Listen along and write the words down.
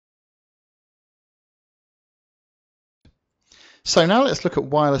So now let's look at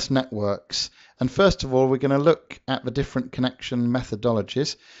wireless networks. And first of all, we're going to look at the different connection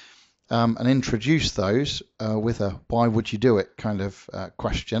methodologies and introduce those with a why would you do it kind of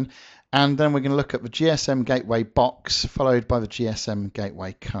question. And then we're going to look at the GSM gateway box followed by the GSM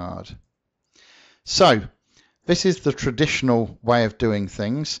gateway card. So this is the traditional way of doing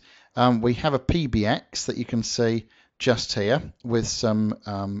things. We have a PBX that you can see just here with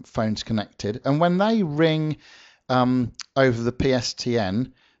some phones connected. And when they ring over the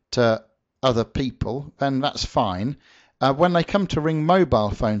PSTN to other people, then that's fine. When they come to ring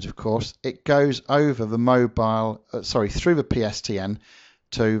mobile phones, of course, it goes over the mobile, through the PSTN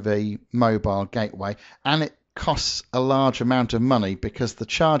to the mobile gateway, and it costs a large amount of money because the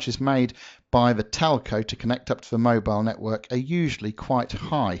charges made by the telco to connect up to the mobile network are usually quite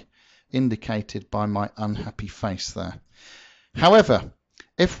high, indicated by my unhappy face there. However,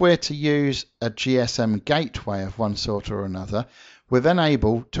 if we're to use a GSM gateway of one sort or another, we're then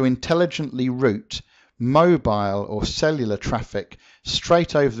able to intelligently route mobile or cellular traffic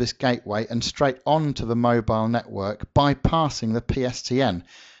straight over this gateway and straight onto the mobile network, bypassing the PSTN.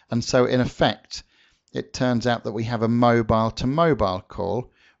 And so in effect, it turns out that we have a mobile to mobile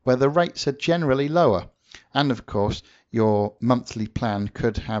call where the rates are generally lower. And of course, your monthly plan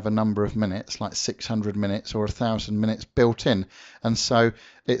could have a number of minutes, like 600 minutes or 1,000 minutes built in. And so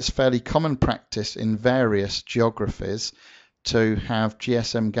it's fairly common practice in various geographies to have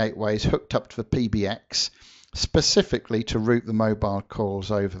GSM gateways hooked up to the PBX specifically to route the mobile calls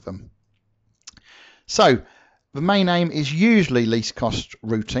over them. So the main aim is usually least cost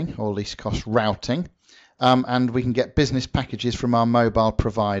routing or least cost routing, and we can get business packages from our mobile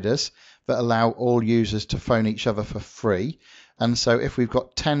providers that allow all users to phone each other for free. And so if we've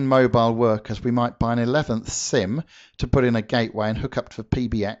got 10 mobile workers, we might buy an 11th SIM to put in a gateway and hook up to the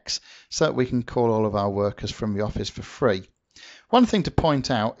PBX so that we can call all of our workers from the office for free. One thing to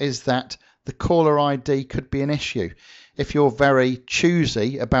point out is that the caller ID could be an issue. If you're very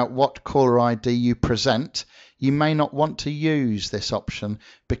choosy about what caller ID you present, you may not want to use this option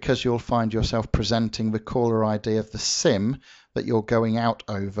because you'll find yourself presenting the caller ID of the SIM that you're going out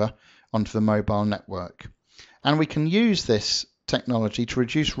over onto the mobile network. And we can use this technology to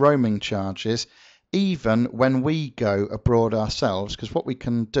reduce roaming charges even when we go abroad ourselves, because what we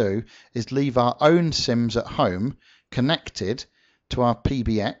can do is leave our own SIMs at home connected to our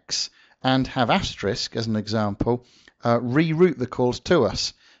PBX and have Asterisk, as an example, reroute the calls to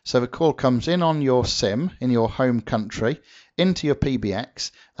us. So the call comes in on your SIM in your home country into your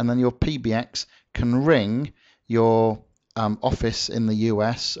PBX, and then your PBX can ring your office in the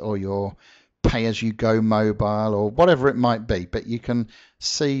US or your pay-as-you-go mobile or whatever it might be. But you can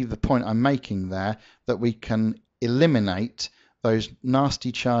see the point I'm making there, that we can eliminate those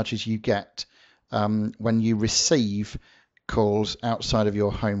nasty charges you get when you receive calls outside of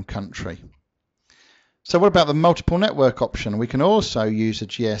your home country. So what about the multiple network option? We can also use a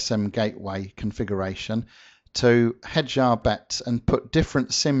GSM gateway configuration to hedge our bets and put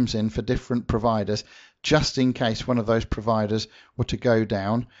different SIMs in for different providers, just in case one of those providers were to go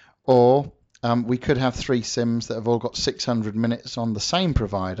down. Or we could have 3 SIMs that have all got 600 minutes on the same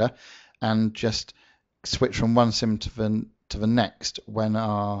provider and just switch from one SIM to the next when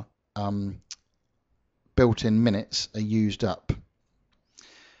our built-in minutes are used up.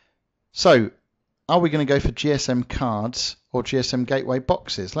 So are we going to go for GSM cards or GSM gateway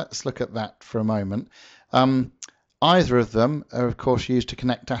boxes? Let's look at that for a moment. Either of them are of course used to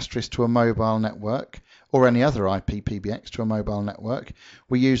connect Asterisk to a mobile network or any other IP PBX to a mobile network.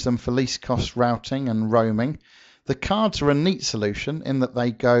 We use them for least cost routing and roaming. The cards are a neat solution in that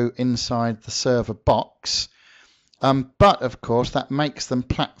they go inside the server box, but of course that makes them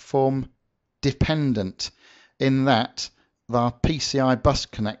platform dependent in that our PCI bus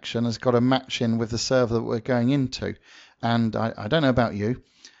connection has got to match in with the server that we're going into. And I don't know about you,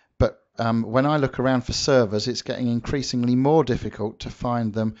 but when I look around for servers, it's getting increasingly more difficult to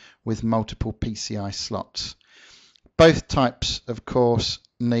find them with multiple PCI slots. Both types, of course,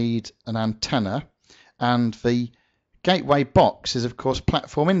 need an antenna, and the gateway box is, of course,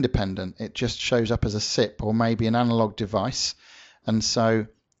 platform independent. It just shows up as a SIP or maybe an analog device, and so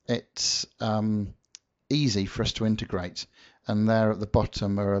it's easy for us to integrate. And there at the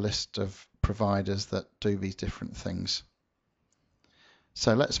bottom are a list of providers that do these different things.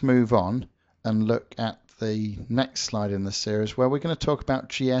 So let's move on and look at the next slide in the series, where we're going to talk about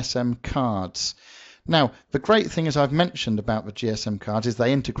GSM cards. Now, the great thing, as I've mentioned about the GSM cards, is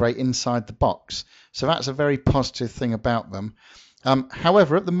they integrate inside the box. So that's a very positive thing about them.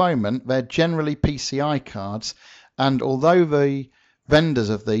 However, at the moment, they're generally PCI cards, and although the vendors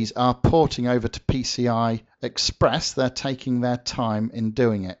of these are porting over to PCI Express. They're taking their time in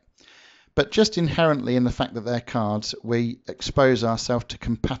doing it. But just inherently in the fact that they're cards, we expose ourselves to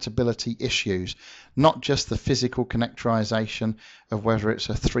compatibility issues, not just the physical connectorization of whether it's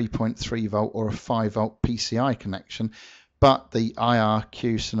a 3.3 volt or a 5 volt PCI connection, but the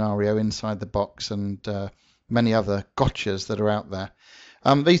IRQ scenario inside the box and many other gotchas that are out there.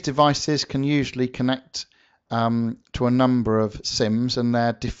 These devices can usually connect to a number of SIMs, and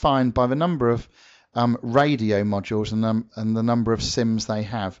they're defined by the number of radio modules and the number of SIMs they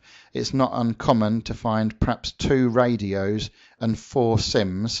have. It's not uncommon to find perhaps 2 radios and 4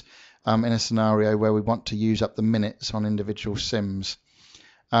 SIMs in a scenario where we want to use up the minutes on individual SIMs.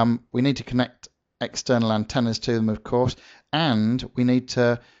 We need to connect external antennas to them, of course, and we need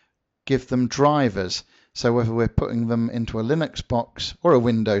to give them drivers. So whether we're putting them into a Linux box or a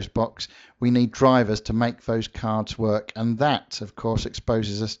Windows box, we need drivers to make those cards work, and that of course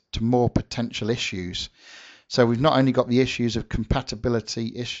exposes us to more potential issues. So we've not only got the issues of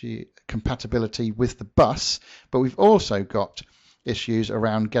compatibility with the bus, but we've also got issues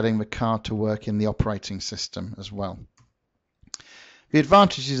around getting the card to work in the operating system as well. The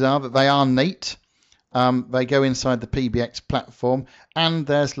advantages are that they are neat. They go inside the PBX platform, and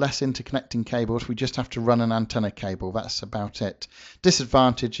there's less interconnecting cables. We just have to run an antenna cable. That's about it.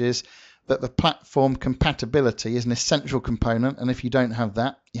 Disadvantage is that the platform compatibility is an essential component, and if you don't have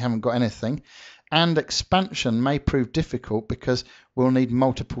that, you haven't got anything. And expansion may prove difficult because we'll need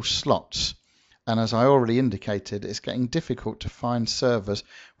multiple slots. And as I already indicated, it's getting difficult to find servers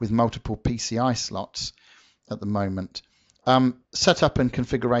with multiple PCI slots at the moment. Setup and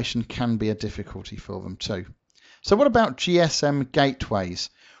configuration can be a difficulty for them too. So what about GSM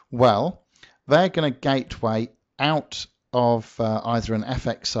gateways? Well, they're going to gateway out of either an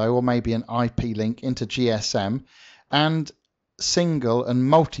FXO or maybe an IP link into GSM, and single and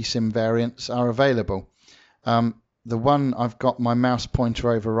multi-SIM variants are available. The one I've got my mouse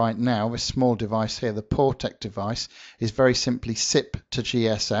pointer over right now, this small device here, the Portec device, is very simply SIP to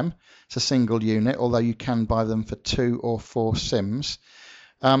GSM. It's a single unit, although you can buy them for 2 or 4 SIMs.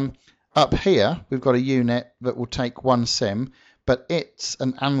 Up here, we've got a unit that will take 1 SIM, but it's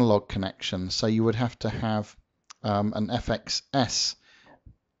an analog connection, so you would have to have an FXS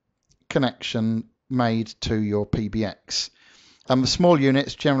connection made to your PBX. The small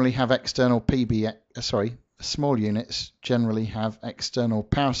units generally have external external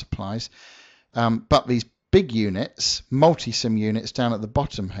power supplies, but these big units, multi-SIM units down at the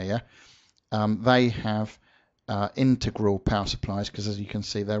bottom here, they have integral power supplies, because as you can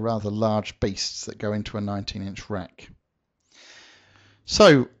see they're rather large beasts that go into a 19-inch rack.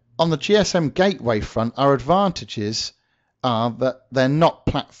 So on the GSM gateway front, our advantages are that they're not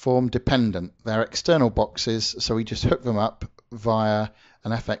platform dependent. They're external boxes, so we just hook them up via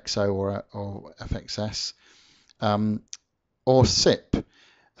an FXO or FXS or SIP.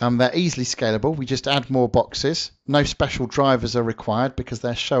 They're easily scalable. We just add more boxes. No special drivers are required because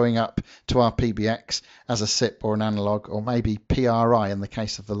they're showing up to our PBX as a SIP or an analog, or maybe PRI in the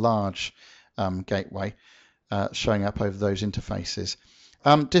case of the large gateway, showing up over those interfaces.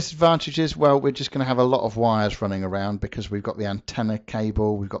 Disadvantages, well, we're just going to have a lot of wires running around because we've got the antenna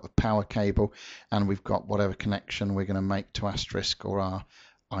cable, we've got the power cable, and we've got whatever connection we're going to make to Asterisk or our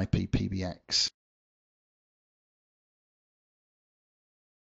IP PBX.